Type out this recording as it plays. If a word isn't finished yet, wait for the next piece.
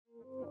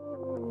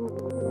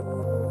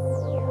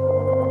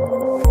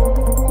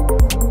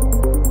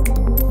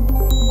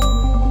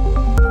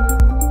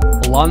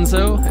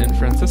Alonso and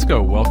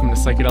Francisco, welcome to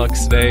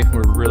Psychedelics today.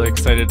 We're really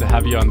excited to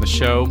have you on the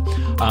show.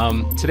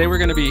 Today we're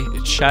going to be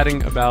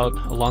chatting about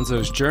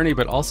Alonso's journey,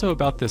 but also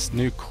about this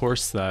new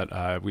course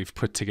that we've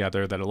put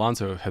together, that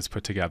Alonso has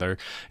put together,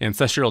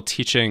 Ancestral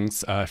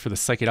Teachings for the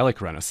Psychedelic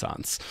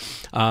Renaissance.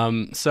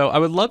 So I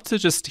would love to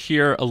just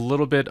hear a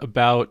little bit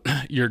about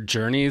your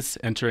journeys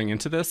entering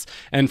into this.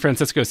 And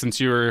Francisco, since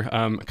you were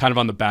kind of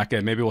on the back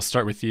end, maybe we'll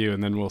start with you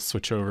and then we'll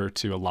switch over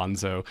to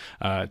Alonso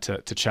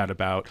to chat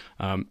about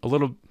a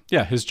little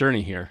his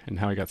journey here and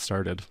how he got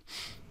started.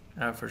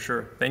 For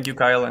sure. Thank you,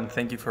 Kyle, and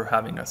thank you for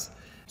having us.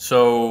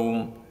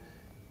 So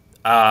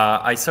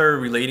I started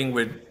relating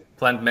with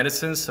plant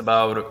medicines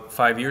about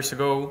 5 years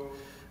ago,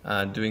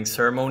 doing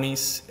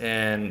ceremonies,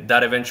 and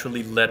that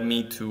eventually led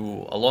me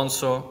to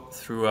Alonso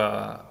through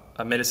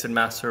a medicine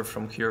master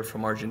from here,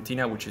 from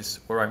Argentina, which is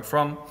where I'm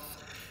from.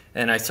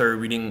 And I started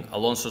reading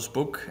Alonso's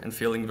book and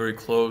feeling very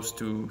close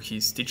to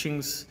his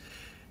teachings.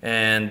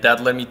 And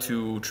that led me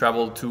to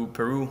travel to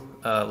Peru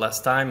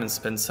last time and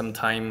spend some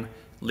time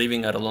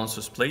living at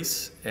Alonso's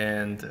place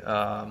and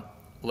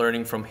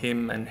learning from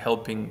him and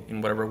helping in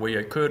whatever way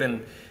I could.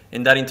 And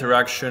in that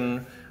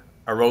interaction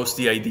arose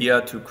the idea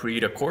to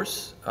create a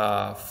course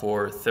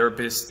for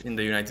therapists in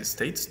the United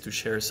States to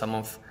share some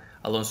of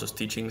Alonso's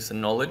teachings and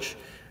knowledge.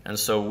 And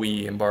so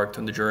we embarked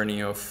on the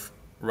journey of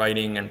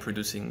writing and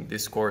producing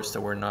this course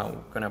that we're now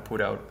going to put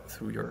out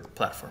through your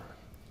platform.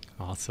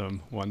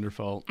 Awesome.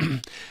 Wonderful.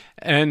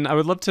 And I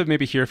would love to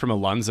maybe hear from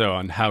Alonso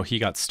on how he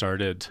got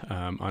started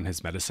on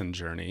his medicine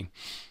journey.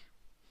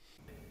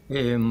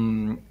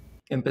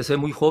 Empecé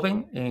muy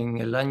joven en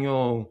el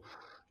año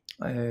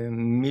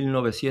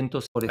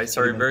 1900. I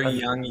started very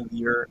young in the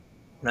year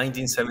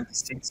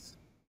 1976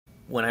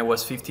 when I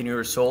was 15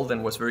 years old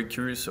and was very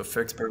curious of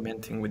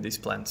experimenting with these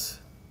plants.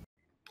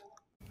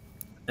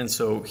 And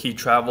so he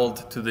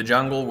traveled to the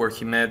jungle where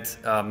he met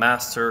a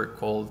master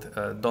called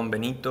Don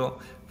Benito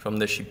from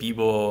the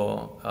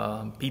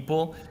Shipibo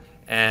people.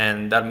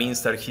 And that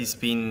means that he's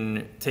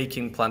been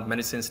taking plant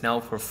medicines now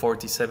for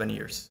 47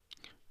 years.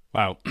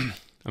 Wow.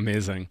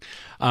 Amazing.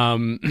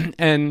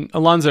 And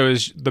Alonso,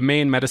 is the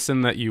main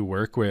medicine that you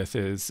work with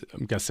is,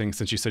 I'm guessing,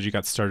 since you said you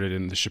got started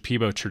in the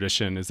Shipibo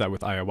tradition, is that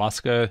with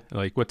ayahuasca?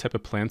 Like, what type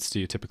of plants do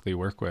you typically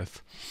work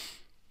with?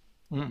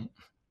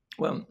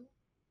 Well,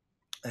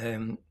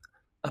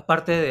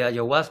 aparte de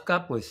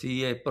ayahuasca, pues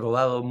sí he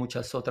probado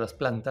muchas otras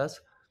plantas.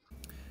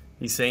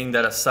 He's saying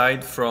that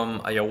aside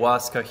from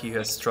ayahuasca, he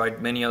has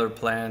tried many other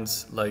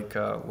plants like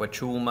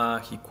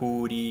wachuma,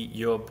 hikuri,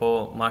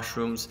 yopo,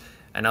 mushrooms,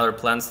 and other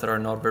plants that are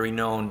not very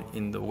known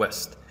in the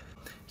West.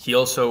 He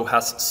also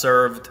has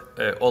served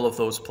all of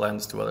those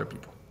plants to other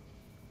people.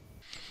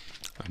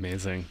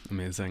 Amazing,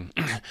 amazing.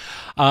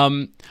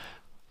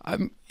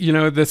 You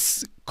know,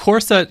 this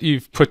course that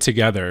you've put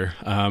together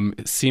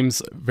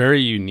seems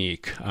very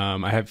unique.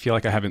 I feel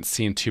like I haven't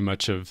seen too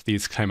much of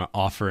these kind of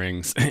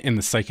offerings in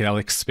the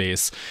psychedelic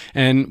space,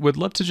 and would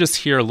love to just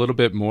hear a little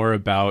bit more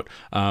about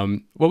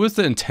what was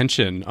the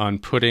intention on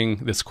putting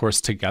this course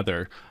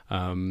together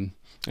and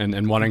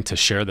wanting to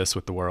share this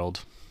with the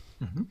world.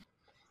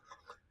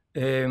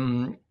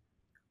 Mm-hmm.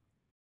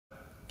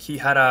 He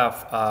had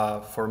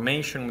a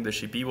formation with the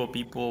Shipibo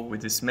people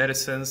with these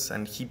medicines,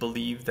 and he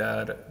believed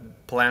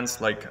that plants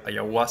like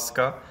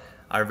ayahuasca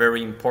are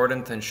very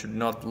important and should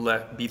not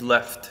be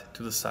left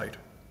to the side.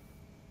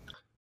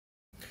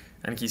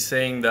 And he's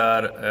saying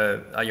that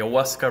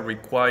ayahuasca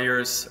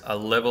requires a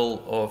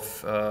level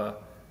of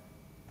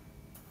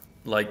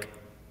like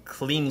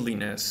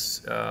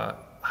cleanliness,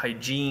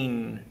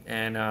 hygiene,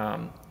 and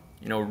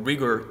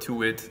rigor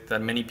to it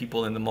that many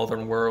people in the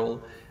modern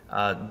world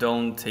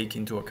don't take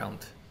into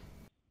account.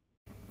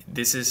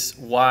 This is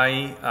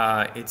why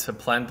it's a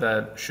plant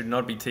that should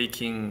not be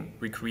taken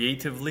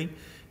recreatively,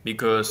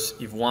 because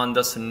if one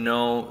doesn't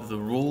know the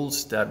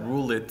rules that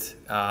rule it,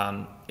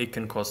 it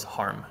can cause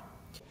harm.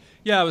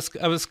 Yeah,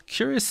 I was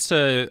curious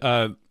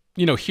to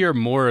hear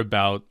more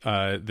about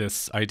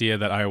this idea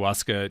that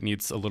ayahuasca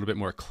needs a little bit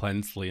more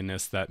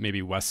cleanliness that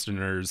maybe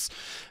Westerners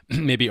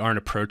maybe aren't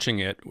approaching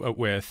it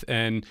with.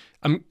 And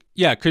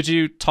could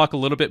you talk a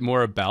little bit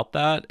more about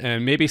that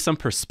and maybe some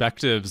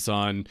perspectives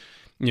on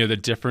the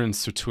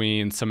difference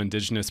between some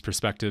indigenous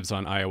perspectives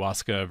on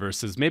ayahuasca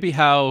versus maybe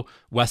how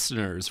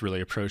Westerners really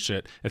approach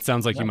it? It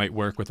sounds like you might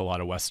work with a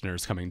lot of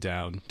Westerners coming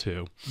down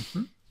too.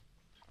 Mm-hmm.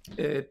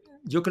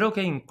 Yo creo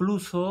que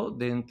incluso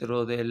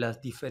dentro de las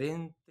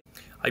diferentes...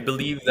 I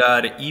believe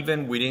that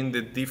even within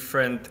the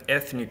different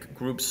ethnic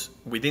groups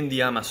within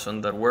the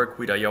Amazon that work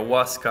with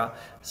ayahuasca,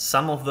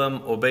 some of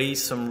them obey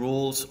some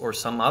rules or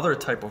some other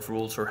type of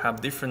rules or have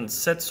different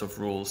sets of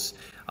rules.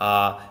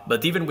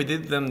 But even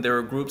within them, there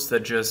are groups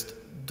that just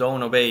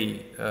don't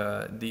obey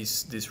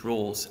these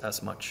rules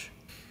as much.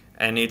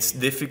 And it's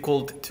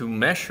difficult to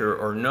measure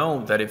or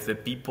know that if the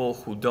people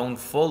who don't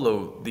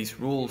follow these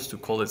rules, to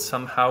call it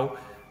somehow,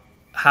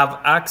 have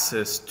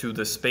access to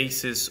the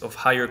spaces of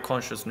higher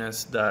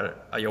consciousness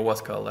that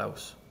ayahuasca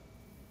allows.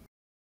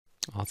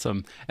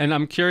 Awesome. And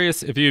I'm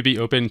curious if you'd be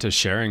open to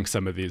sharing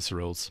some of these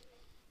rules.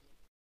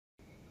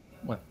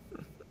 Well,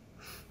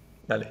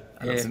 Dale,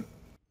 Alonso.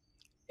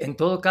 En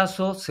todo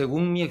caso,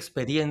 según mi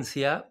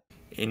experiencia,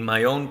 In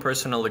my own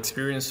personal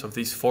experience of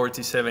these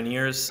 47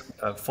 years,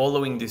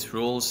 following these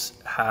rules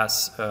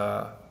has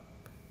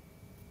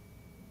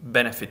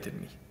benefited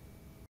me.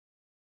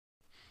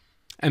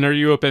 And are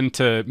you open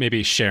to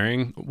maybe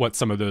sharing what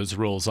some of those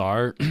rules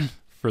are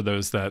for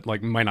those that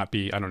like might not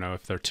be, I don't know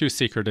if they're too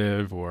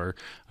secretive or,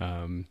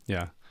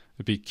 yeah,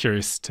 I'd be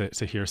curious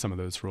to hear some of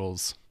those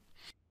rules.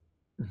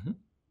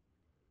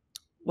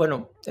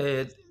 Bueno,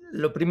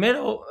 lo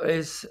primero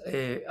es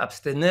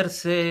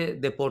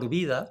abstenerse de por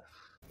vida.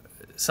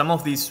 Some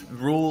of these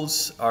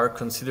rules are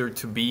considered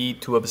to be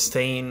to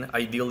abstain,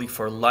 ideally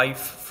for life,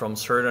 from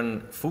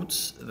certain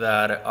foods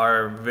that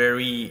are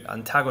very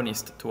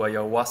antagonist to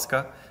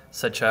ayahuasca,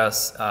 such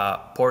as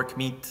pork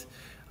meat,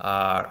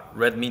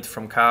 red meat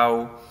from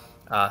cow,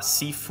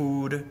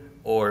 seafood,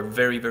 or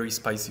very, very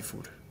spicy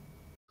food.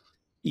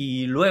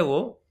 Y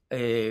luego,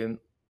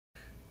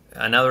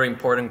 another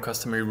important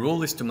customary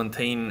rule is to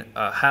maintain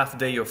a half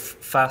day of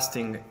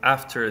fasting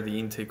after the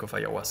intake of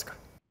ayahuasca.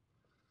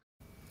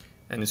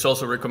 And it's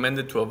also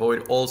recommended to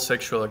avoid all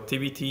sexual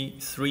activity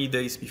 3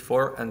 days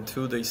before and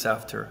 2 days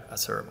after a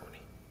ceremony.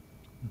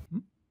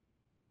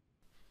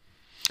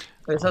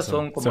 Esas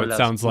son como so it las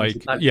sounds like,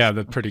 principales. yeah,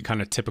 the pretty kind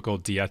of typical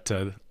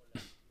dieta.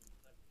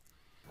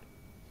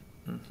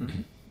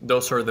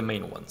 Those are the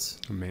main ones.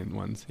 The main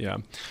ones, yeah.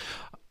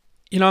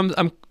 You know,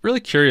 I'm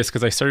really curious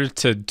because I started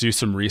to do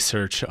some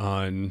research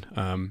on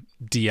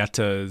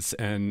dietas,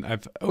 and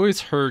I've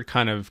always heard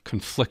kind of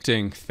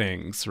conflicting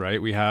things,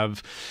 right? We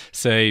have,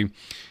 say,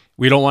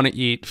 we don't want to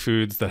eat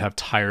foods that have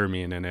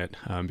tyramine in it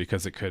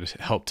because it could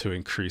help to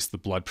increase the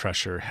blood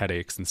pressure,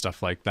 headaches, and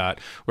stuff like that.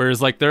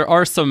 Whereas, like, there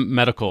are some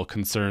medical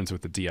concerns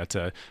with the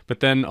dieta, but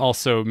then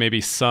also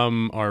maybe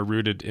some are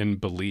rooted in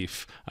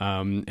belief.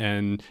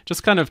 And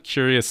just kind of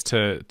curious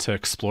to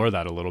explore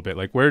that a little bit.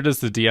 Like, where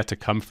does the dieta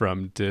come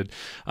from? Did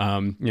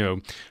you know,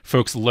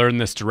 folks learn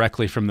this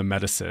directly from the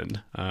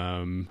medicine?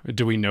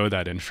 Do we know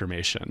that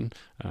information?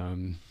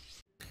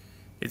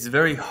 It's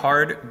very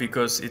hard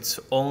because it's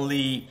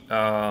only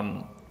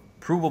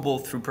provable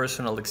through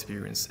personal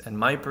experience. And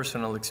my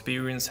personal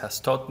experience has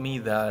taught me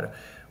that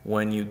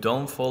when you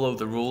don't follow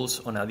the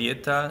rules on a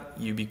dieta,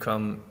 you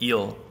become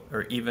ill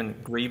or even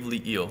gravely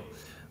ill.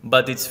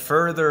 But it's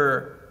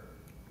further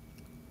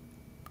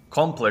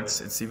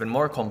complex, it's even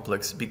more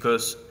complex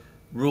because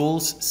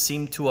rules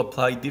seem to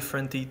apply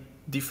differently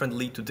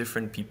to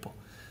different people.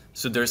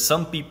 So there's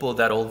some people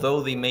that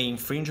although they may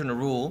infringe on a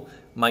rule,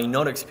 might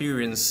not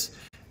experience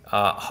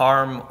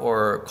harm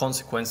or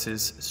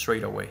consequences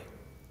straight away.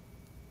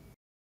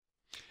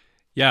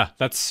 Yeah,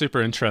 that's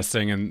super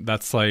interesting. And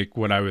that's like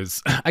what I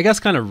was, I guess,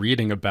 kind of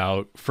reading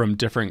about from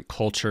different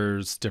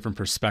cultures, different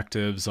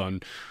perspectives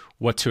on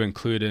what to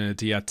include in a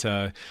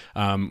dieta,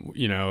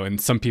 you know, and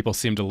some people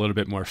seemed a little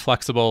bit more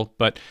flexible,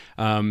 but,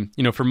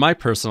 you know, from my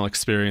personal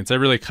experience, I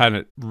really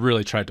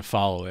tried to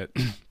follow it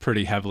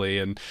pretty heavily.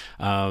 And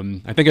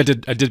I think I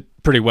did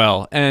pretty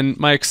well. And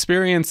my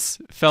experience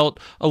felt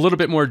a little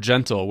bit more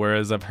gentle,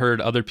 whereas I've heard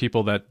other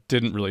people that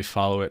didn't really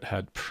follow it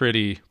had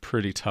pretty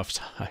tough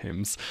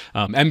times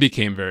and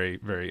became very,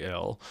 very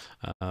ill.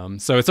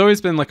 So it's always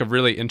been like a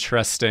really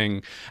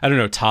interesting, I don't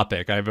know,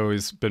 topic. I've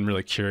always been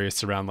really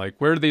curious around like,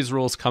 where do these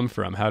rules come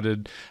from? How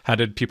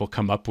did people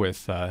come up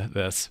with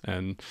this?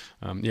 And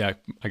yeah,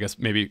 I guess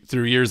maybe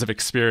through years of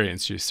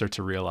experience, you start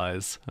to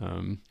realize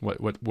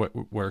what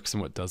works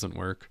and what doesn't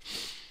work.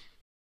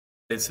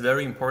 It's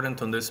very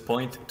important on this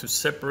point to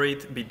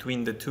separate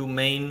between the two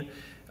main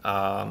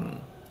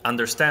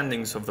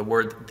understandings of the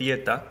word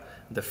dieta.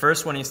 The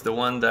first one is the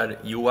one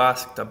that you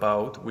asked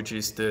about, which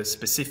is the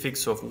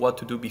specifics of what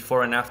to do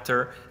before and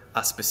after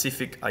a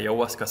specific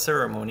ayahuasca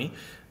ceremony.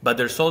 But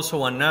there's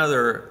also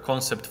another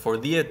concept for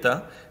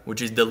dieta,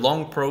 which is the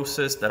long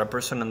process that a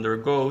person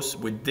undergoes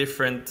with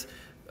different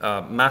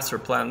master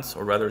plants,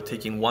 or rather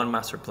taking one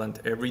master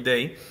plant every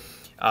day,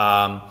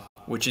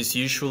 which is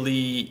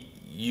usually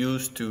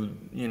used to,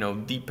 you know,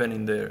 deepen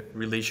in the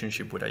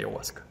relationship with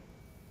ayahuasca.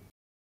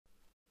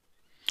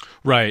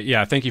 Right.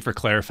 Yeah. Thank you for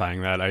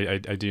clarifying that. I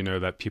do know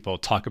that people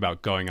talk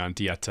about going on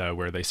dieta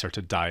where they start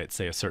to diet,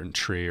 say, a certain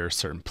tree or a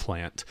certain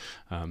plant.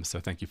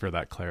 So thank you for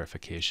that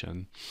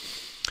clarification.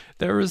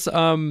 There was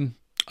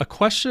a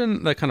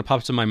question that kind of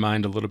popped in my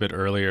mind a little bit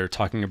earlier,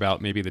 talking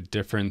about maybe the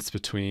difference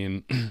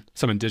between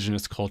some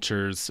indigenous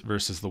cultures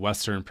versus the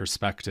Western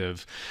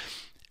perspective.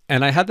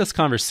 And I had this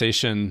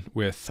conversation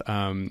with,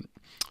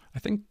 I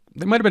think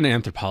they might have been an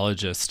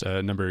anthropologist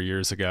a number of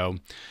years ago,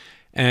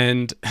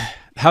 and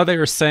how they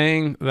were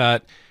saying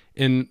that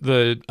in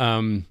the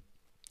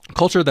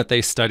culture that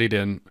they studied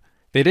in,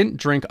 they didn't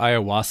drink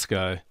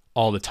ayahuasca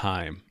all the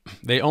time.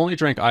 they only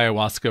drank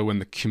ayahuasca when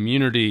the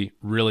community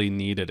really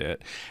needed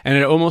it. And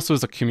it almost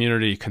was a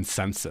community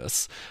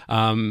consensus.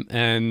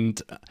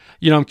 And,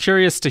 I'm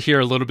curious to hear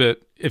a little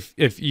bit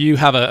if you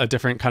have a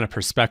different kind of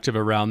perspective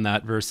around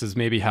that versus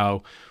maybe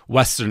how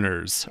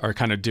Westerners are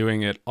kind of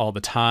doing it all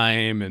the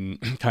time and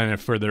kind of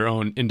for their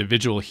own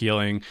individual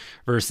healing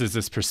versus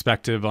this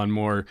perspective on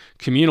more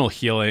communal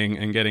healing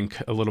and getting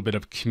a little bit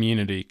of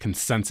community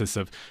consensus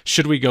of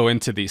should we go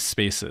into these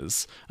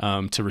spaces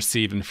to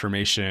receive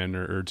information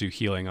or do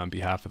healing on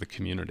behalf of the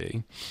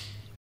community.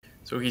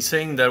 So he's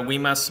saying that we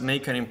must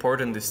make an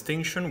important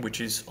distinction, which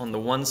is on the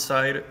one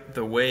side,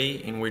 the way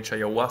in which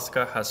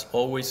ayahuasca has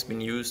always been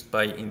used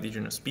by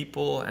indigenous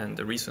people and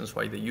the reasons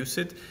why they use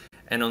it.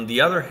 And on the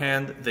other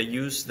hand, the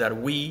use that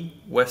we,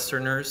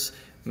 Westerners,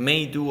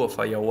 may do of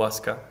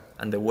ayahuasca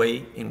and the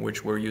way in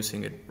which we're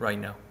using it right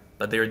now.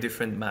 But they are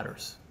different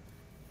matters.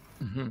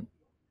 Mm-hmm.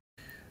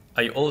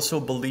 I also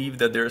believe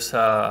that there's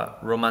a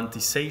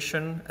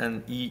romanticization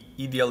and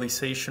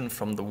idealization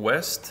from the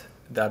West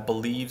that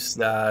believes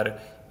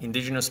that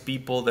indigenous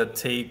people that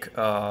take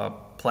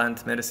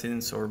plant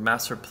medicines or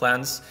master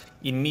plants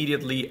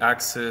immediately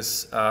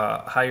access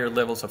higher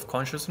levels of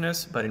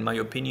consciousness, but in my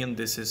opinion,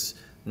 this is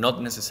not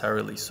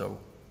necessarily so.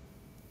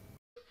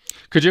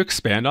 Could you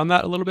expand on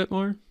that a little bit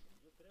more?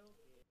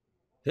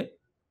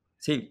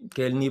 Sí,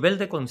 que el nivel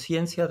de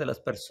conciencia de las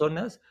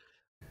personas.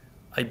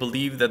 I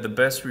believe that the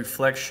best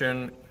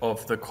reflection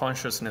of the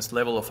consciousness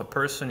level of a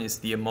person is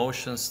the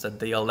emotions that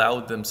they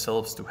allow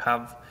themselves to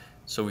have.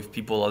 So if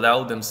people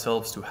allow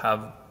themselves to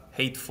have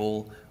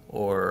hateful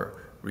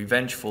or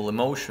revengeful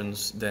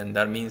emotions, then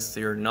that means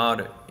they're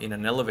not in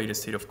an elevated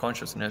state of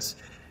consciousness.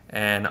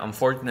 And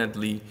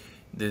unfortunately,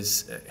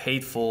 these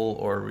hateful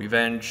or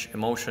revenge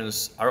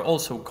emotions are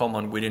also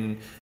common within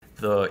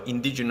the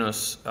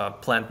indigenous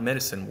plant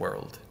medicine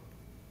world.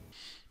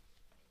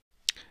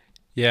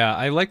 Yeah,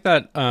 I like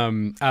that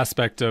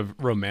aspect of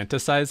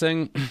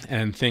romanticizing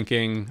and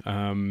thinking,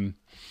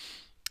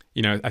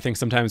 I think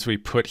sometimes we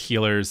put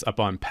healers up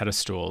on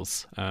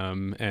pedestals,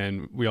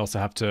 and we also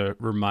have to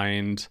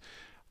remind,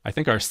 I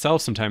think,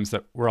 ourselves sometimes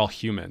that we're all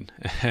human.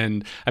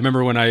 And I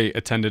remember when I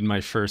attended my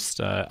first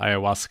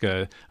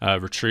ayahuasca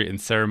retreat and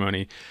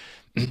ceremony,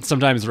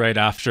 sometimes right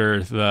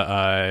after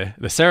the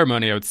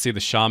ceremony, I would see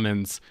the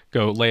shamans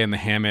go lay in the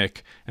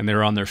hammock and they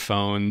were on their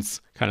phones,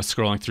 kind of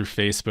scrolling through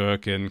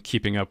Facebook and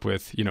keeping up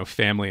with,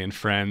 family and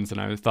friends. And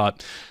I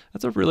thought,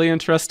 that's a really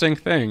interesting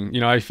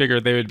thing. I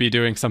figured they would be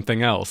doing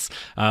something else.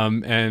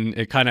 And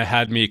it kind of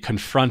had me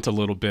confront a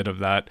little bit of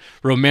that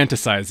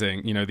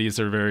romanticizing. These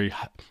are very,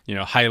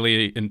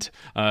 highly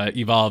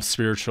evolved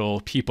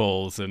spiritual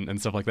peoples and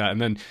stuff like that.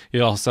 And then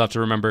you also have to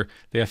remember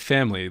they have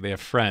family, they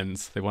have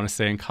friends, they want to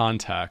stay in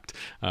contact.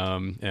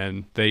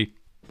 And they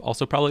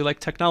also probably like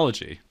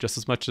technology just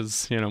as much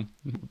as,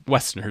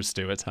 Westerners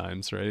do at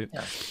times, right?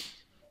 Yeah.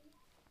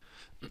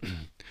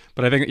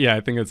 But I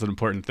think it's an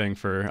important thing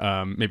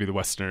for maybe the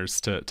Westerners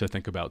to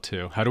think about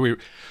too.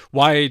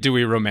 Why do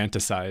we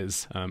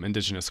romanticize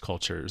indigenous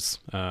cultures?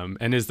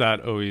 And is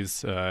that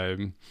always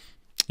a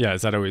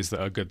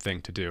good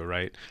thing to do,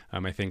 right?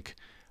 I think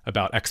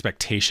about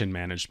expectation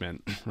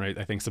management, right?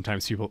 I think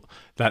sometimes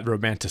that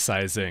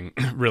romanticizing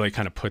really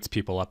kind of puts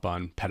people up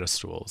on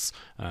pedestals.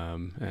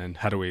 And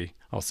how do we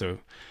also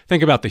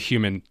think about the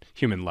human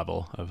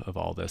level of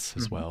all this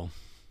as well?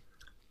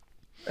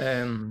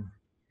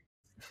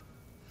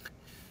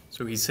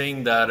 So he's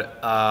saying that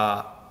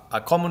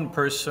a common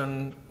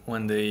person,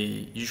 when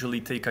they usually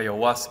take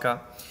ayahuasca,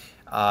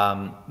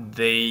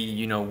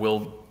 they,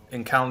 will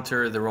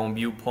encounter their own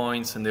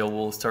viewpoints and they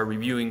will start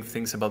reviewing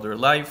things about their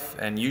life.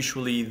 And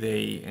usually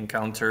they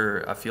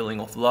encounter a feeling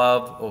of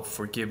love, of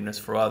forgiveness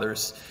for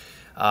others.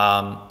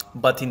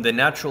 But in the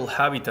natural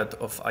habitat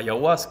of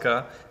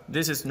ayahuasca,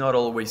 this is not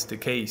always the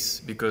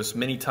case, because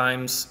many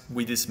times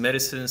with these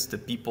medicines, the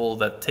people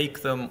that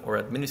take them or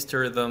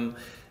administer them,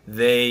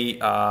 they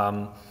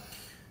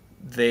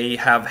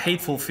have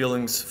hateful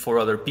feelings for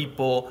other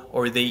people,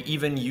 or they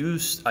even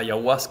use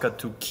ayahuasca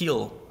to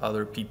kill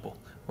other people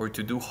or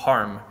to do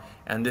harm.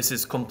 And this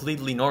is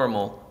completely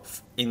normal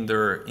in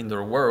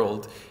their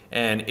world.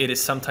 And it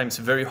is sometimes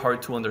very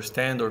hard to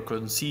understand or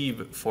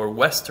conceive for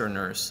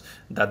Westerners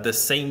that the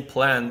same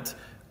plant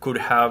could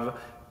have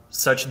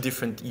such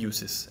different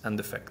uses and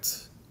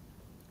effects.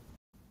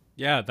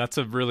 Yeah, that's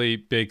a really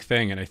big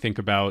thing. And I think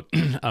about,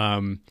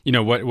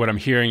 what I'm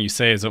hearing you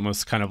say is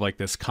almost kind of like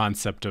this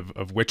concept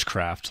of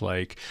witchcraft.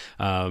 Like,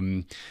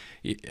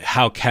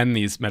 how can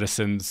these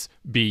medicines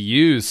be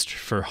used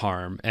for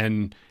harm?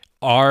 And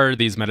are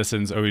these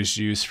medicines always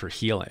used for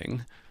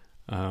healing?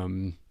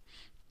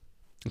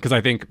 Because I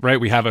think, right,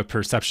 we have a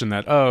perception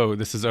that,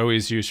 this is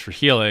always used for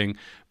healing,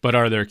 but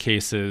are there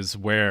cases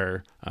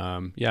where,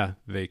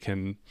 they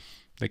can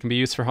be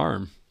used for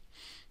harm?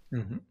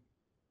 Mm-hmm.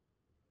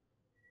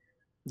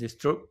 It's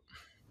true.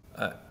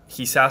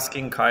 He's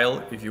asking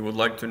Kyle if you would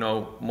like to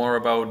know more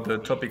about the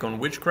topic on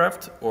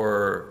witchcraft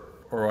or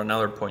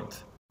another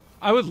point.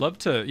 I would love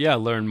to, yeah,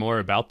 learn more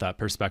about that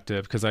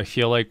perspective, because I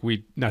feel like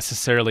we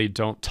necessarily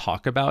don't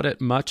talk about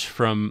it much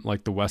from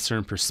like the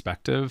Western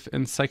perspective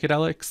in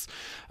psychedelics.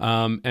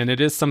 And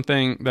it is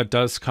something that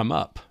does come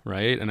up,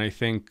 right? And I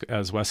think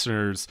as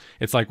Westerners,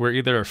 it's like we're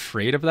either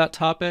afraid of that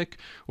topic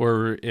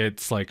or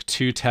it's like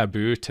too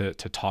taboo to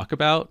talk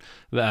about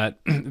that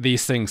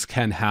these things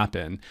can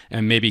happen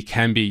and maybe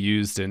can be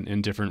used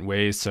in different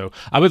ways. So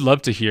I would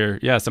love to hear,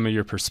 yeah, some of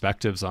your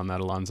perspectives on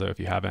that, Alonso, if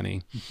you have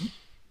any.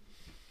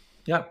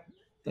 Yeah.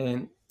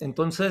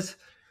 Entonces,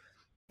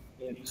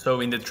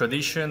 So in the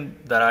tradition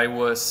that I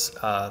was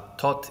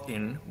taught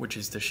in, which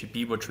is the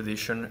Shipibo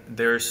tradition,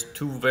 there's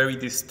two very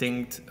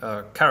distinct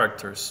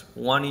characters.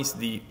 One is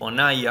the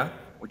Onaya,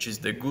 which is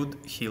the good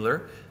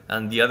healer,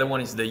 and the other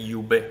one is the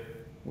Yube,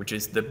 which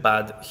is the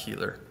bad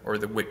healer or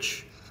the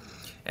witch.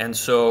 And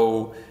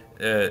so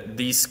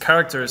these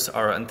characters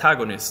are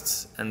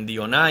antagonists, and the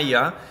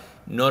Onaya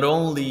not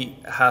only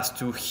has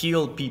to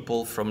heal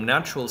people from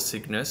natural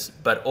sickness,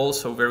 but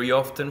also very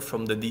often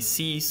from the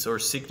disease or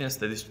sickness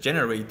that is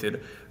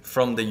generated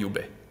from the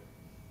Yube.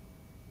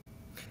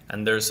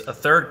 And there's a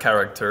third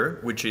character,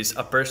 which is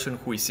a person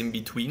who is in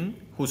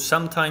between, who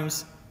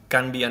sometimes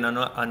can be an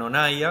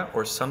Onaya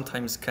or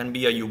sometimes can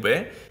be a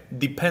Yube,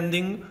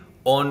 depending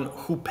on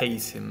who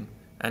pays him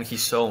and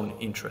his own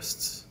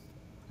interests.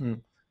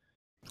 And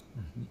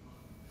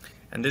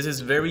this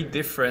is very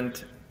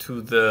different to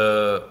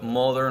the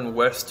modern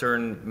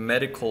Western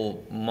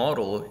medical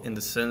model, in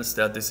the sense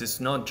that this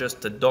is not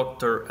just a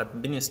doctor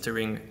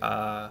administering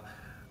a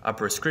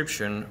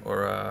prescription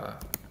or a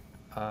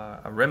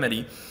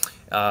remedy,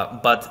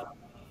 but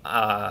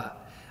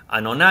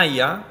an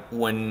Onaya,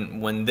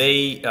 when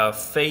they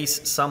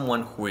face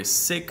someone who is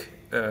sick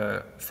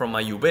from a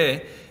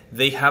Yube,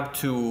 they have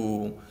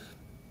to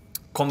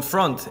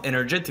confront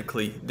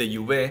energetically the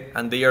Yube,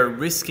 and they are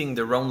risking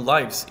their own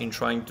lives in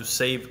trying to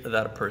save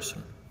that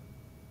person.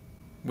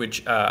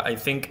 Which I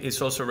think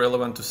is also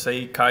relevant to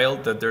say, Kyle,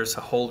 that there's a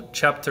whole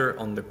chapter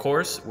on the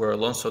course where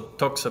Alonso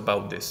talks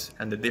about this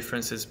and the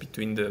differences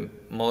between the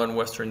modern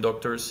Western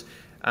doctors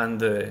and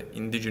the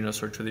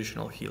indigenous or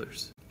traditional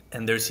healers.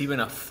 And there's even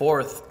a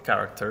fourth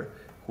character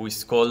who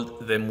is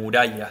called the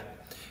Muraya,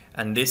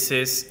 and this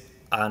is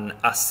an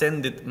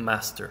ascended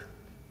master.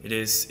 It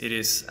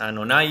is an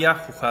Onaya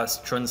who has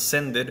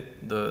transcended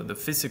the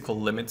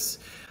physical limits,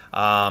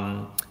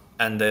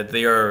 and that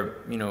they are,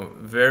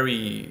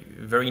 very,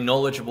 very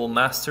knowledgeable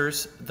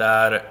masters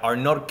that are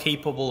not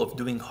capable of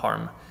doing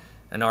harm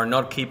and are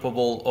not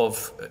capable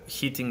of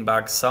hitting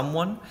back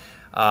someone,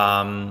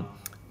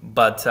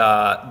 but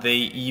they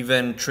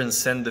even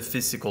transcend the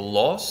physical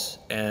laws,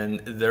 and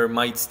there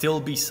might still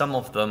be some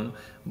of them,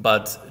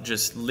 but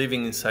just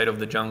living inside of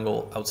the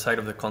jungle, outside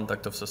of the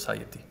contact of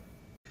society.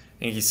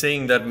 And he's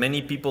saying that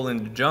many people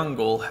in the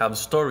jungle have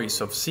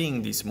stories of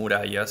seeing these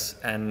murayas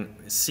and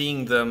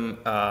seeing them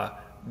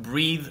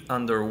breathe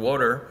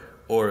underwater,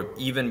 or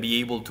even be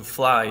able to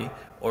fly,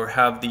 or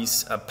have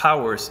these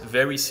powers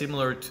very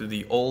similar to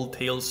the old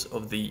tales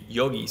of the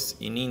yogis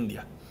in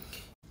India.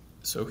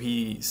 So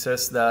he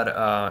says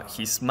that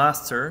his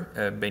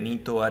master,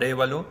 Benito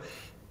Arevalo,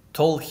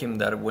 told him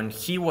that when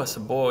he was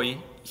a boy,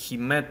 he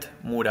met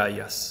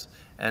murayas,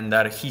 and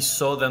that he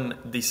saw them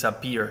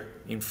disappear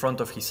in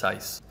front of his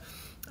eyes.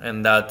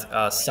 And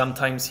that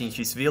sometimes in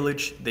his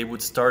village, they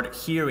would start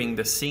hearing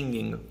the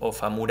singing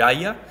of a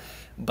muraya,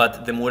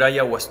 but the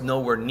Muraya was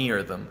nowhere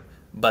near them.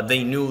 But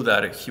they knew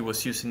that he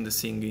was using the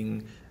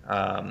singing,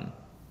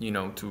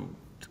 to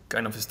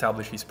kind of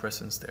establish his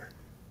presence there.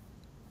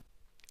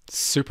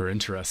 Super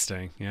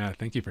interesting. Yeah,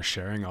 thank you for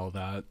sharing all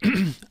that.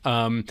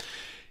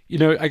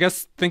 I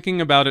guess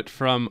thinking about it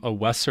from a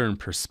Western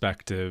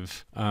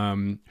perspective,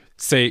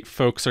 say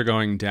folks are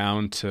going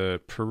down to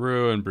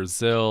Peru and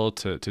Brazil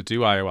to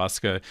do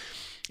ayahuasca.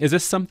 Is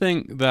this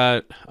something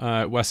that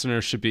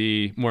Westerners should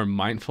be more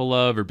mindful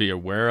of or be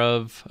aware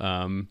of?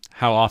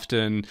 How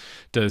often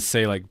does,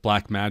 say, like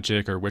black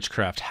magic or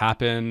witchcraft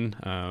happen?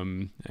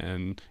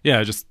 And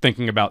yeah, just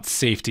thinking about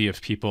safety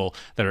of people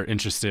that are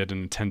interested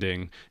in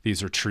attending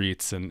these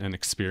retreats and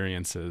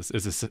experiences.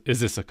 Is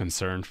this a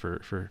concern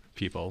for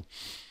people?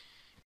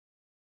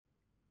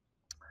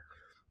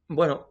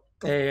 Bueno,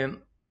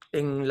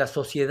 en las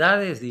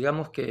sociedades,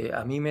 digamos que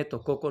a mí me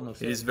tocó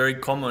conocer. It is very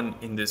common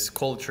in these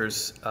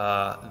cultures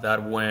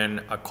that when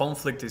a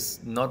conflict is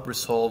not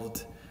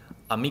resolved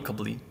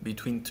amicably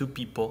between two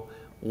people,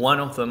 one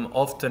of them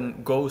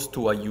often goes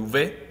to a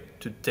Yuve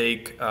to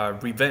take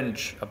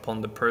revenge upon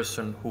the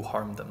person who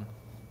harmed them.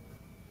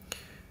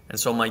 And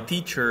so my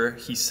teacher,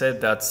 he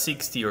said that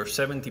 60 or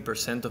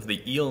 70% of the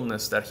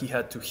illness that he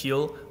had to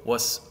heal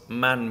was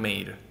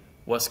man-made,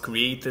 was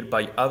created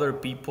by other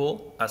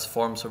people as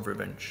forms of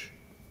revenge.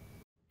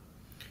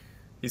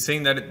 He's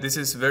saying that this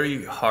is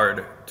very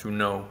hard to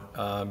know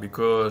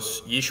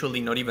because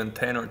usually not even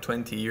 10 or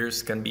 20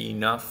 years can be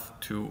enough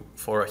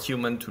for a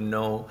human to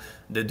know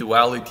the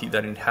duality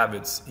that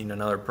inhabits in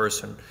another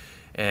person.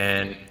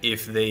 And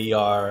if they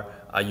are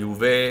a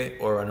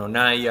Yuve or an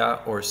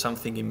Onaya or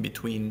something in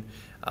between,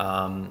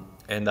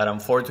 and that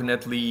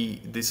unfortunately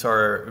these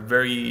are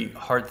very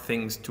hard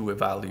things to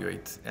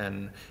evaluate,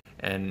 and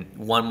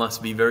one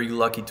must be very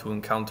lucky to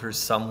encounter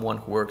someone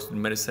who works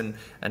in medicine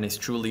and is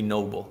truly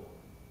noble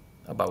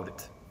about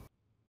it.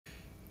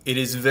 It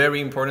is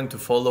very important to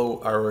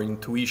follow our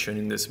intuition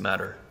in this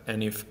matter,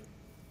 and if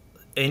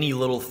any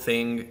little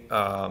thing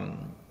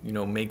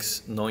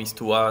makes noise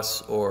to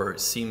us or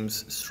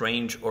seems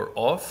strange or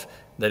off,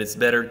 that it's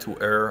better to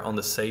err on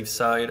the safe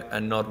side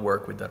and not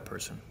work with that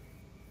person.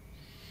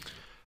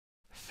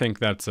 I think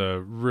that's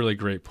a really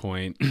great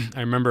point.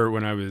 I remember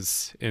when I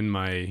was in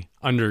my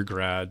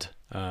undergrad,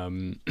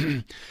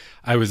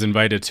 I was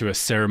invited to a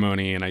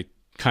ceremony, and I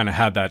kind of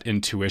had that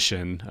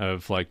intuition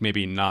of like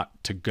maybe not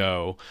to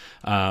go,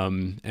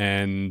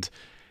 and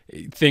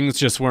things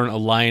just weren't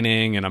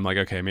aligning, and I'm like,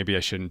 okay, maybe I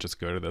shouldn't just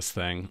go to this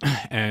thing.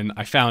 And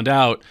I found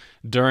out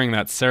during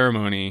that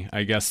ceremony,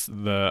 I guess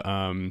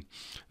the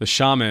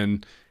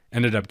shaman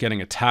ended up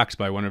getting attacked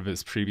by one of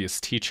his previous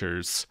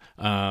teachers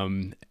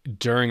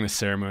during the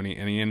ceremony,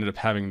 and he ended up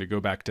having to go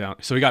back down.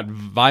 So he got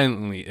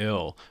violently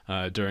ill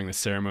during the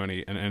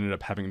ceremony and ended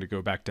up having to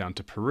go back down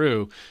to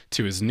Peru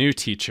to his new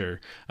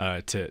teacher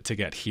to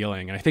get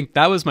healing. And I think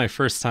that was my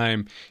first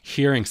time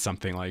hearing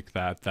something like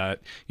that,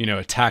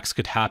 attacks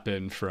could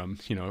happen from,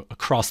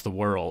 across the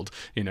world,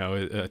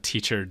 a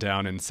teacher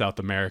down in South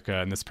America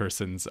and this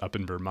person's up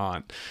in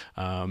Vermont.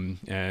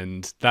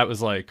 And that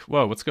was like,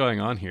 whoa, what's going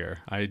on here?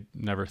 I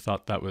never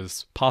thought that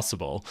was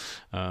possible.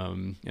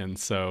 And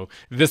so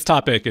this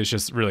topic is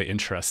just really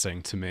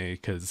interesting to me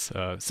because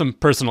some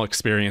personal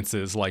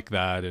experiences like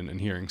that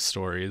and hearing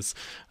stories.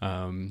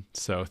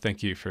 So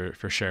thank you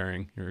for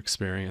sharing your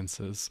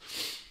experiences.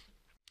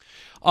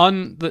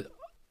 On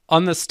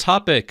this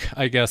topic,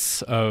 I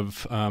guess,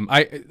 of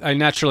I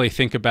naturally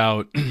think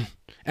about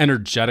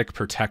energetic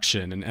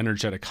protection and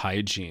energetic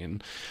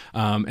hygiene,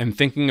 and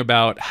thinking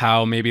about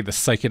how maybe the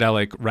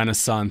psychedelic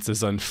renaissance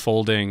is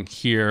unfolding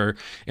here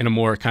in a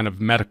more kind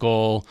of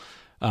medical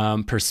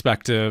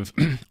perspective.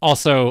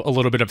 Also a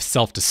little bit of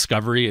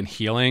self-discovery and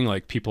healing,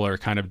 like people are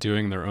kind of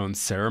doing their own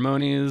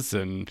ceremonies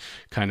and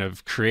kind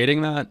of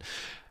creating that.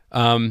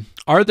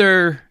 Are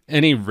there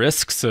any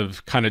risks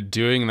of kind of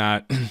doing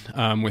that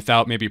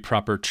without maybe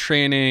proper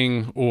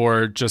training,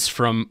 or just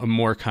from a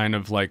more kind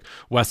of like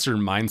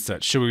Western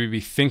mindset? Should we be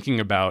thinking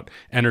about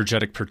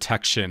energetic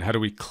protection? How do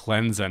we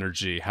cleanse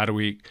energy? How do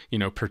we,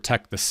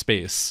 protect the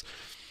space?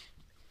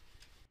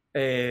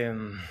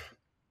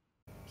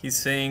 He's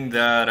saying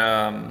that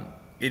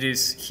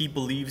he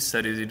believes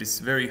that it is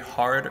very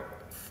hard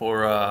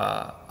for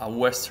a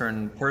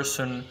Western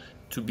person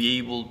to be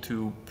able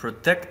to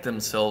protect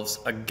themselves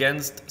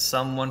against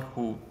someone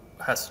who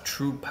has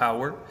true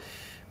power,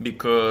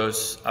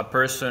 because a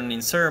person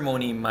in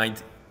ceremony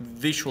might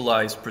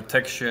visualize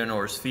protection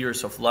or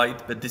spheres of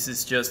light, but this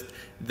is just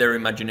their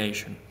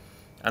imagination,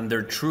 and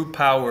their true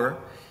power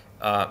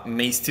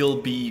may still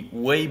be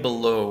way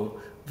below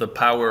the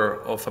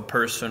power of a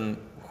person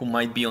who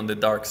might be on the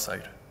dark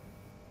side.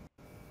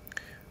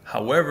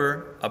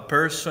 However, a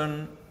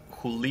person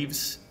who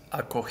lives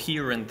a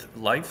coherent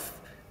life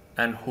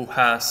and who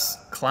has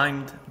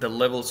climbed the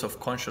levels of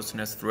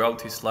consciousness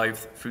throughout his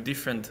life through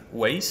different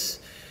ways,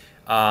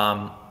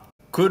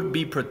 could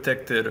be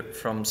protected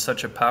from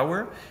such a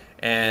power,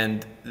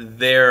 and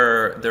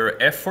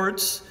their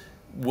efforts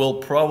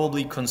will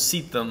probably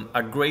concede them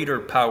a greater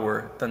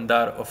power than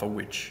that of a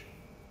witch.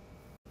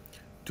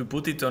 To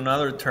put it on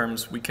other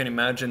terms, we can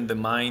imagine the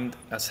mind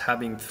as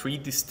having 3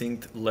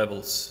 distinct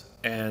levels,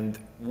 and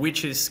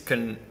witches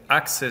can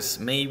access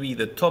maybe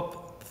the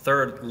top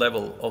 3rd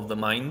level of the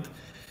mind.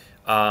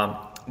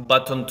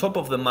 But on top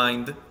of the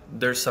mind,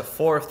 there's a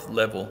 4th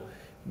level,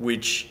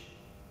 which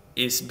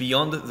is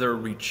beyond their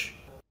reach.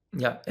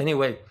 Yeah,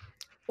 anyway,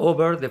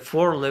 over the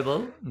 4th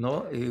level,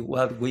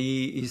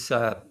 is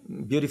a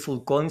beautiful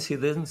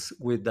coincidence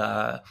with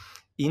the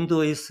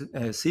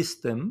Hinduist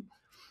system.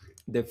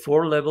 The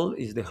 4th level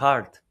is the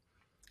heart.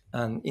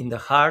 And in the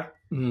heart,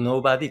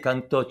 nobody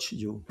can touch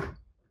you.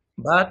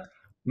 But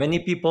many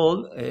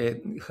people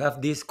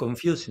have this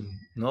confusion,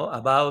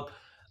 about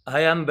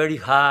I am very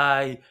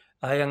high,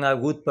 I am a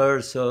good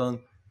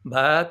person,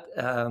 but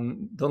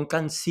don't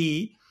can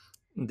see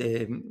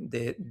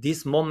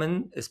this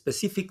moment, a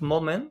specific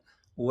moment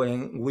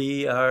when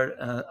we are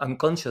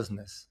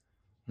unconsciousness,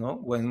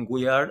 when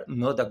we are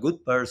not a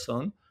good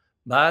person,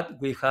 but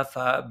we have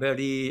a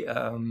very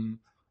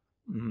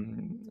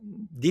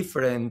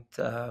different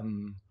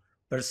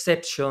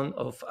perception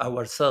of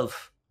ourselves.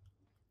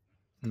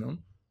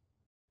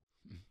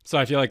 So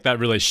I feel like that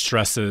really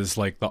stresses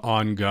like the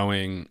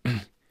ongoing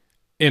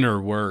inner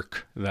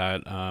work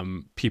that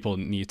people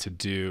need to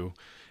do,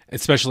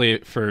 especially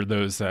for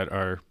those that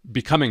are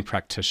becoming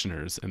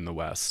practitioners in the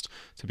West,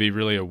 to be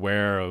really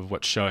aware of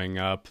what's showing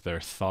up,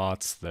 their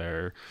thoughts,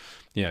 their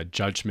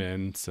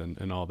judgments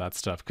and all that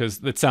stuff.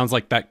 Because it sounds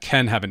like that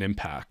can have an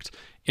impact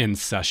in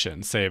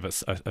session. Say if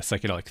a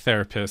psychedelic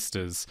therapist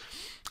is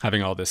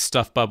having all this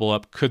stuff bubble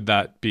up, could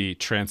that be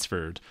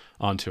transferred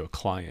onto a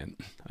client?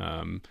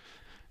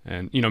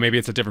 and you know, maybe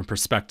it's a different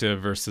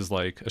perspective versus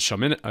like a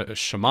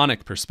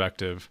shamanic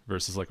perspective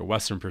versus like a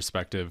Western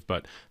perspective,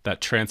 but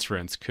that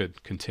transference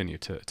could continue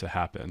to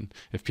happen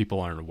if people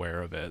aren't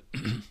aware of it.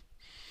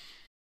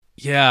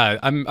 Yeah,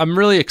 I'm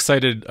really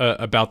excited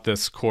about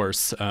this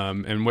course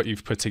and what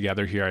you've put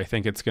together here. I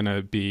think it's going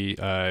to be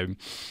a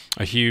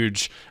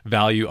huge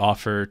value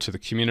offer to the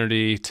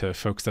community, to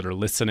folks that are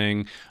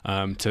listening,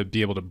 to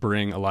be able to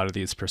bring a lot of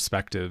these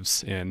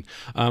perspectives in.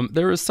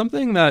 There was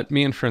something that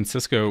me and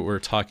Francisco were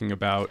talking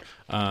about,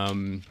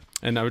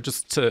 and I would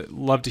just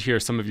love to hear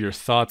some of your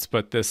thoughts,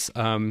 but this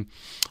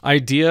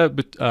idea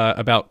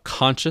about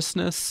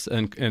consciousness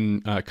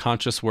and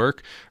conscious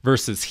work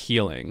versus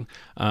healing.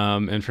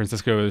 And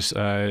Francisco was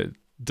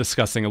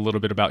discussing a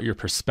little bit about your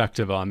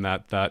perspective on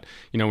that,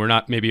 you know, we're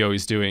not maybe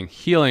always doing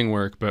healing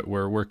work, but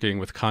we're working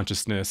with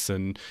consciousness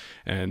and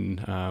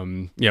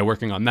yeah,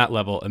 working on that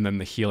level, and then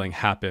the healing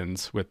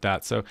happens with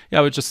that. So yeah,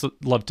 I would just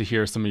love to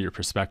hear some of your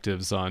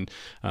perspectives on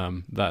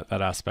that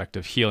aspect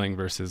of healing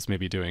versus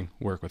maybe doing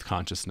work with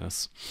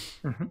consciousness.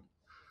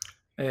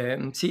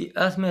 Sí,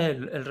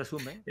 hazme el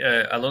resumen.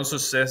 Alonso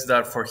says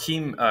that for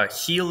him,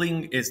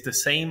 healing is the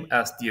same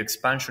as the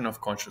expansion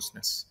of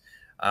consciousness.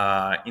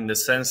 In the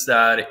sense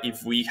that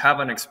if we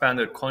have an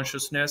expanded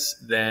consciousness,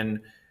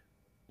 then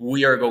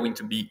we are going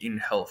to be in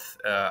health.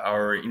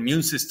 Our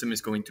immune system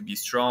is going to be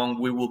strong.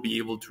 We will be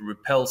able to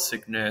repel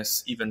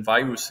sickness, even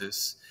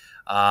viruses.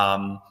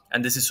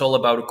 And this is all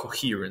about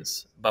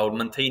coherence, about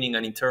maintaining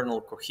an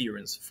internal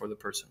coherence for the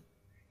person.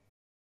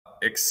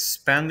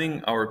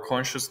 Expanding our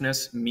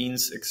consciousness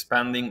means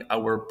expanding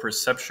our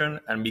perception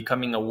and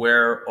becoming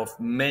aware of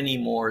many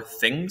more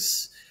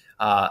things,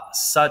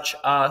 such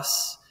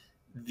as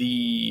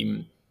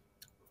the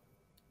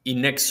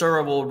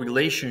inexorable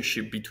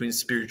relationship between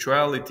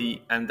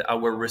spirituality and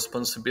our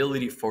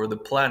responsibility for the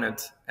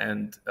planet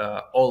and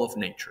all of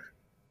nature,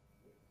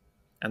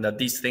 and that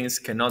these things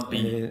cannot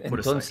be put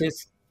aside.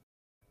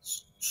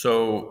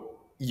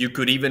 So you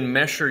could even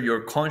measure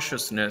your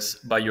consciousness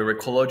by your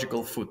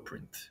ecological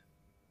footprint.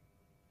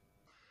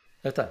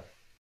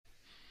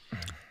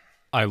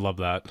 I love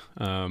that.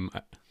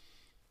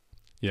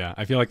 Yeah,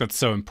 I feel like that's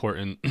so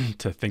important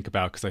to think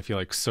about, because I feel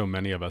like so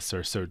many of us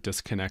are so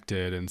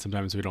disconnected, and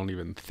sometimes we don't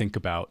even think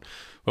about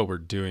what we're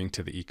doing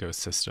to the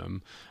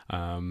ecosystem.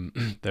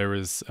 There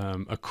was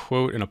a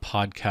quote in a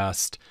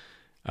podcast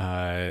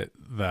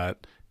that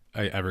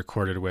I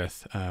recorded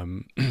with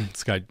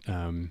this guy,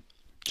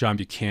 John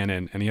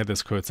Buchanan, and he had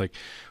this quote. It's like,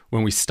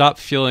 when we stop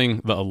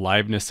feeling the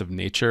aliveness of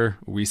nature,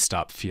 we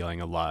stop feeling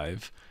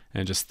alive.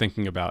 And just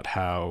thinking about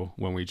how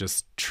when we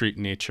just treat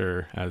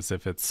nature as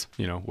if it's,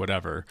 you know,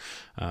 whatever,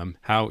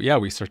 how, yeah,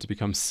 we start to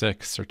become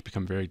sick, start to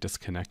become very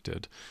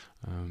disconnected.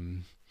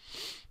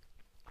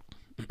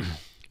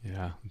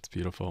 Yeah, it's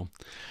beautiful.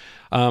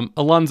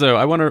 Alonso,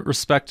 I want to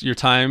respect your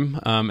time,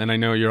 and I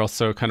know you're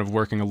also kind of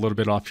working a little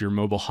bit off your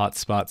mobile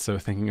hotspot, so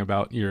thinking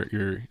about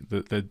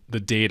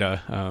the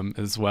data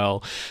as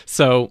well.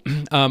 So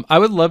I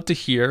would love to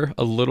hear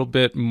a little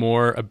bit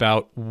more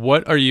about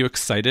what are you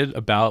excited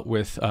about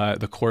with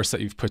the course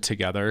that you've put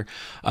together,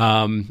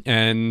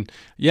 and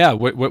yeah,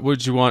 what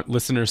would you want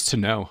listeners to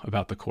know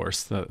about the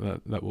course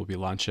that we'll be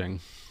launching?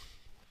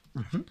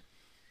 Mm-hmm.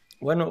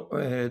 Bueno,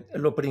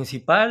 lo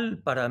principal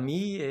para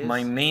mí es...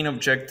 My main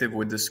objective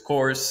with this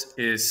course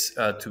is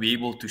to be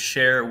able to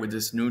share with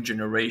this new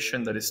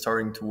generation that is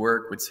starting to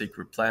work with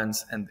sacred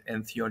plants and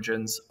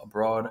entheogens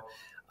abroad,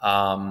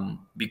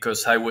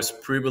 because I was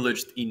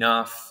privileged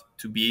enough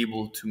to be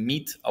able to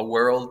meet a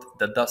world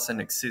that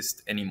doesn't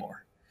exist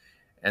anymore.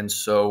 And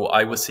so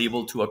I was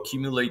able to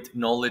accumulate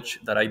knowledge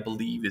that I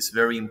believe is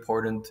very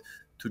important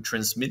to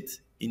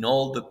transmit in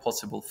all the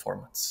possible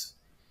formats.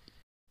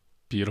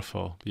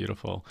 Beautiful,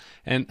 beautiful.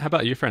 And how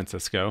about you,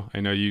 Francisco? I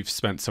know you've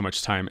spent so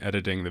much time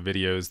editing the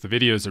videos. The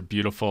videos are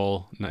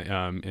beautiful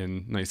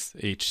in nice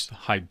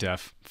high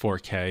def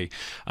 4K,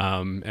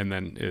 and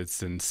then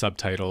it's in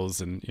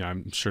subtitles. And you know,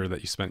 I'm sure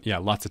that you spent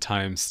lots of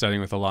time studying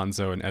with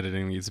Alonso and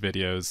editing these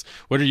videos.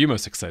 What are you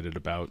most excited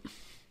about?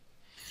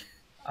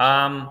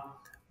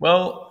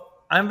 Well,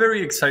 I'm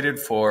very excited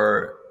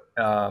for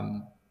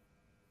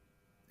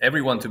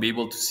everyone to be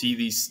able to see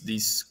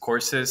these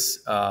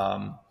courses.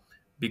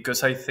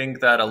 Because I think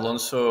that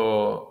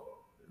Alonso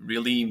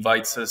really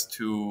invites us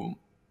to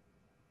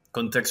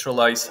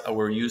contextualize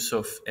our use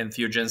of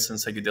entheogens and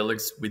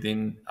psychedelics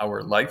within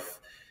our life,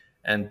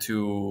 and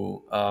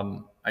to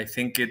I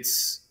think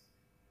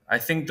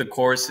the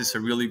course is a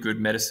really good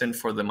medicine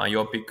for the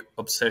myopic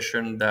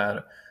obsession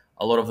that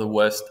a lot of the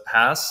West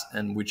has,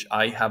 and which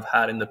I have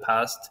had in the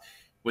past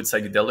with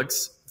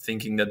psychedelics,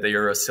 thinking that they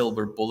are a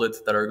silver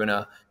bullet that are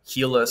gonna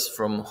heal us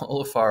from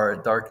all of our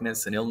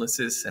darkness and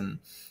illnesses. And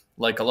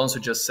like Alonso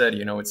just said,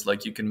 you know, it's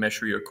like you can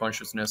measure your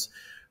consciousness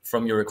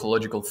from your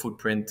ecological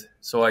footprint.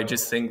 So I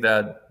just think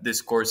that this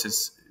course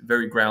is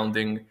very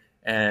grounding,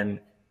 and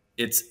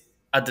it's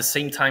at the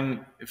same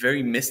time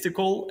very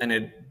mystical, and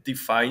it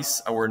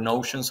defies our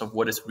notions of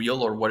what is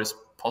real or what is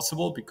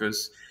possible,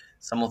 because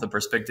some of the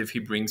perspective he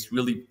brings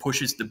really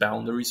pushes the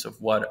boundaries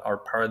of what our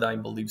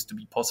paradigm believes to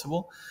be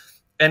possible.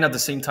 and at the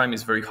same time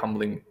it's very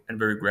humbling and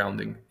very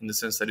grounding, in the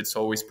sense that it's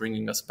always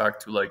bringing us back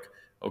to like,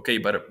 okay,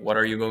 but what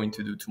are you going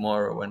to do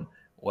tomorrow, and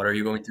what are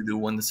you going to do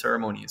when the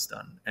ceremony is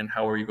done, and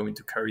how are you going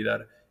to carry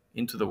that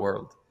into the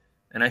world?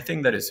 And I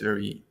think that is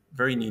very,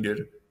 very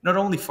needed, not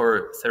only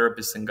for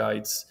therapists and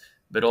guides,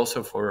 but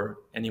also for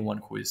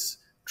anyone who is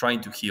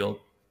trying to heal,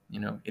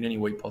 in any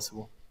way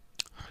possible.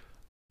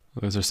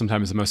 Those are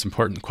sometimes the most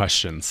important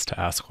questions to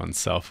ask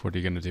oneself. What are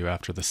you going to do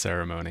after the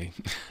ceremony,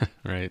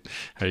 right?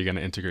 How are you going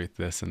to integrate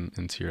this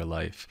into your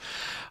life?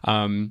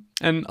 And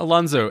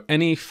Alonso,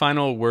 any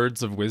final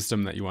words of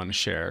wisdom that you want to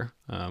share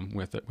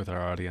with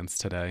our audience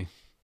today?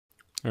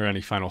 Or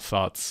any final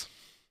thoughts?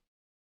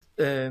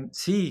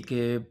 Sí,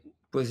 que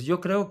pues yo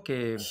creo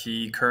que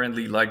he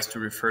currently likes to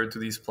refer to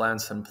these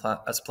plants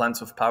as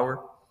plants of power,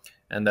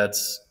 and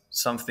that's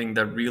something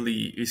that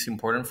really is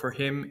important for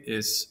him,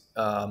 is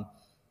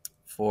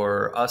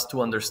for us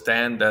to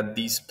understand that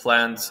these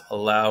plants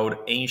allowed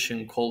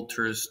ancient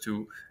cultures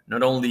to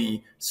not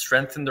only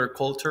strengthen their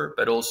culture,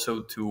 but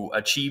also to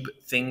achieve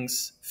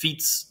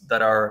feats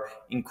that are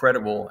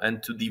incredible,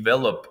 and to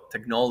develop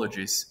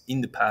technologies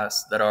in the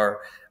past that are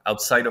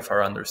outside of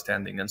our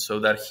understanding. And so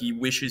that he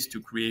wishes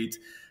to create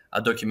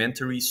a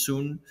documentary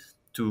soon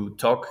to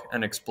talk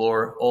and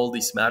explore all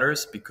these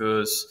matters,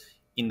 because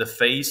in the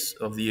face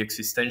of the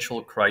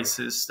existential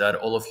crisis that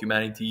all of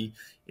humanity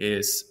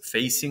is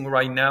facing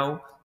right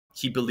now,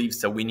 he believes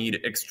that we need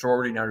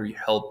extraordinary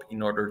help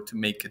in order to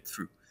make it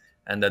through,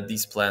 and that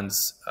these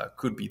plants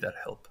could be that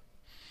help.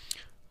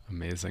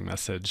 Amazing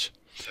message.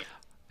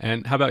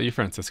 And how about you,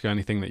 Francisco?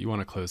 Anything that you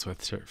want to close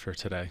with for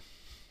today?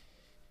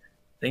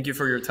 Thank you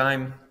for your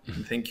time.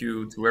 And thank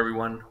you to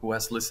everyone who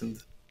has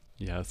listened.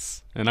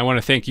 Yes. And I want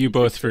to thank you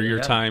both for your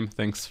time.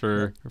 Thanks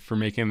for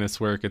making this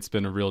work. It's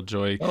been a real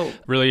joy.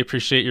 Really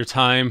appreciate your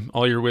time,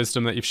 all your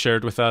wisdom that you've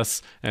shared with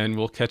us, and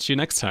we'll catch you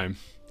next time.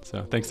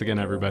 So thanks again,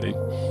 everybody.